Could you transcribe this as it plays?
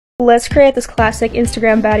Let's create this classic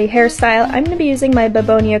Instagram baddie hairstyle. I'm going to be using my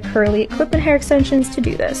Begonia curly clip-in hair extensions to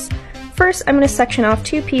do this. First, I'm going to section off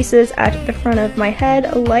 2 pieces at the front of my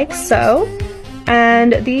head, like so.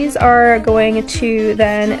 And these are going to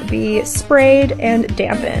then be sprayed and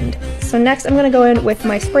dampened. So next I'm going to go in with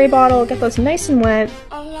my spray bottle, get those nice and wet.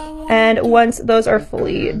 And once those are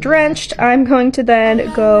fully drenched, I'm going to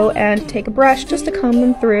then go and take a brush just to comb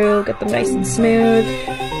them through, get them nice and smooth.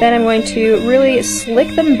 Then I'm going to really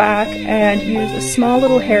slick them back and use a small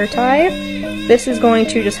little hair tie. This is going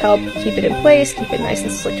to just help keep it in place, keep it nice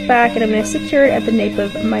and slicked back, and I'm going to secure it at the nape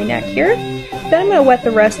of my neck here. Then I'm going to wet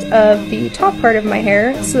the rest of the top part of my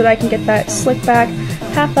hair so that I can get that slick back,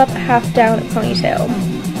 half up, half down ponytail.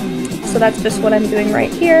 So that's just what I'm doing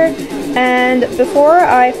right here. And before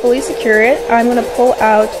I fully secure it, I'm going to pull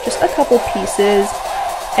out just a couple pieces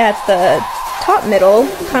at the top middle,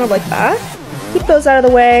 kind of like that. Keep those out of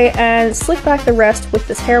the way and slick back the rest with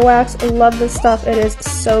this hair wax. I love this stuff. It is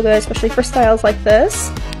so good, especially for styles like this.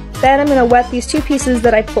 Then I'm going to wet these 2 pieces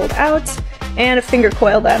that I pulled out and finger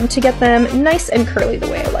coil them to get them nice and curly the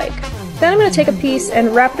way I like. Then I'm going to take a piece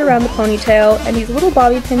and wrap it around the ponytail and use a little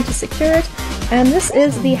bobby pin to secure it. And this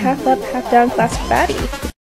is the half up, half down classic baddie.